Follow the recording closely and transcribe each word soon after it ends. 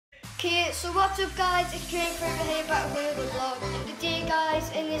Okay, so what's up guys, it's Kieran Forever here back with another vlog. And today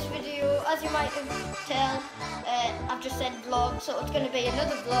guys, in this video, as you might have tell, I've just said vlog, so it's going to be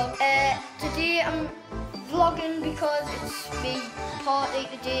another vlog. Today I'm vlogging because it's my party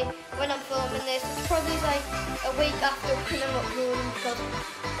today when I'm filming this. It's probably like a week after when I'm uploading because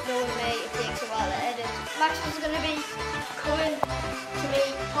knowing me, it takes a while to edit. Max is going to be coming to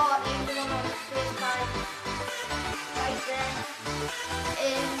me party, the one on FaceTime right there.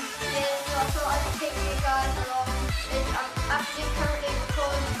 So I thought I'd take you guys along. I'm actually currently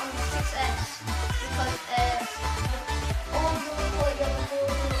recording on the 6S because all the quality on the board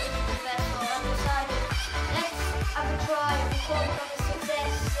isn't the best, so I decided let's have a try recording on the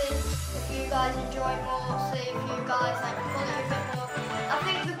 6S, see if you guys enjoy more, see if you guys like the quality a bit more. I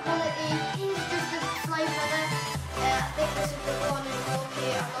think the quality is just a slight better. I think this is the one in 4K,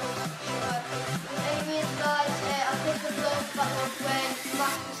 I'm not sure. But anyways guys, I think the vlog back up when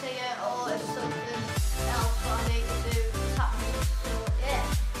Max was here or if something else what I need to do is happening. So yeah,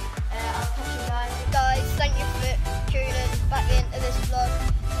 I'll catch you guys. Guys, thank you for tuning back into this vlog.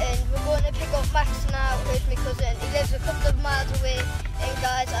 And we're going to pick up Max now, who's my cousin. He lives a couple of miles away. And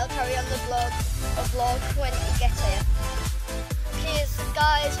guys, I'll carry on the vlog when he gets here. Okay, so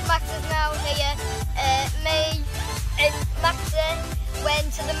guys, Max is now here. Me and Max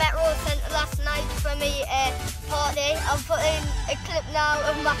went to the Metro Centre last night for me party. I'll put in a clip now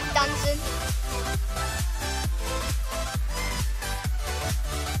of Max dancing.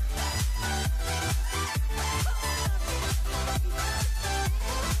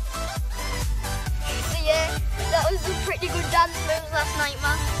 So yeah, that was a pretty good dance moves last night,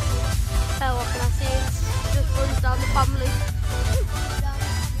 Max. What can I say? It's just runs down the family.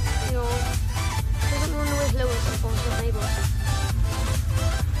 You know, doesn't run with Lewis, unfortunately, but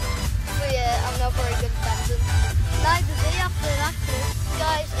Yeah, I'm not very good at dancing. neither is he after that.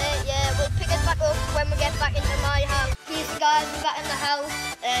 Guys, yeah, we'll pick it back up when we get back into my house. Here's the guys, we're back in the house.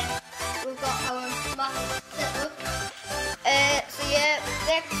 We've got our mat set up. So yeah,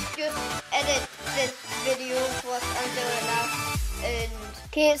 let's just edit this video for what I'm doing now.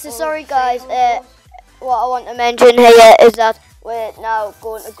 Okay, so sorry guys, what I want to mention here is that we're now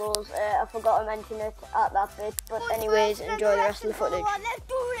going to goals. I forgot to mention it at that bit, but anyways, enjoy the rest of the footage. Let's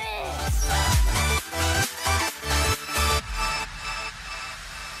do this!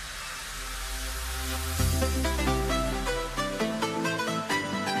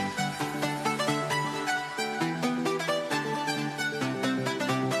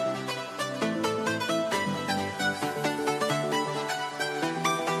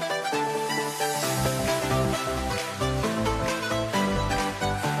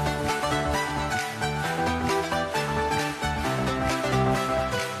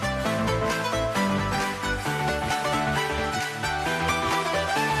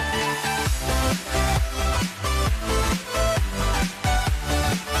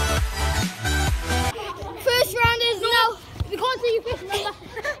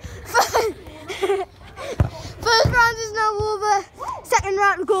 First round is now over. Second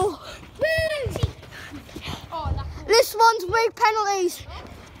round to go. This one's big penalties.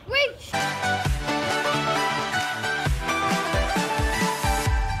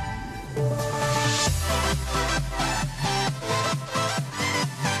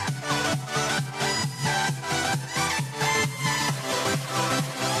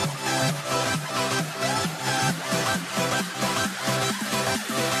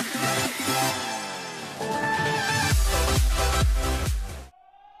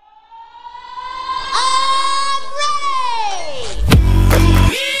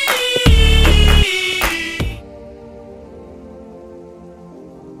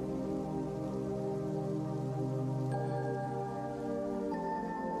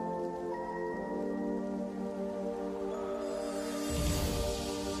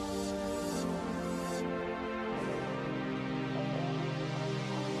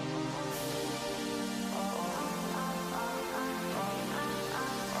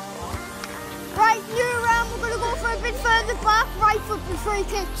 Right, new round, we're going to go for a bit further back, right foot and free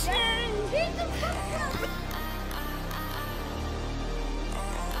kicks.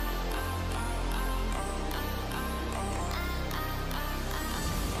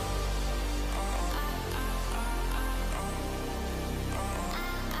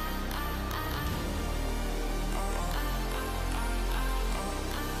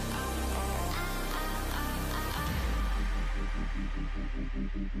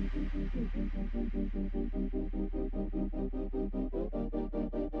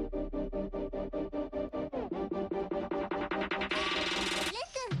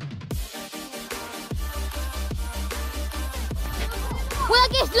 Well, I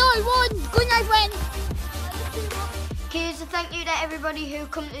guess Laurie won. Good night, friends. Okay, so thank you to everybody who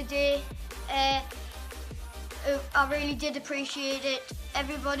come today. I really did appreciate it.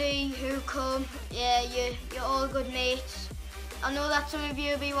 Everybody who come, yeah, you're all good mates. I know that some of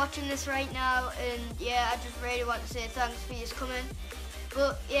you will be watching this right now, and yeah, I just really want to say thanks for you coming.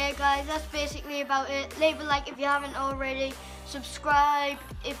 But yeah, guys, that's basically about it. Leave a like if you haven't already. Subscribe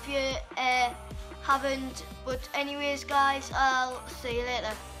if you haven't. But anyways, guys, I'll see you later.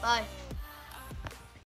 Bye.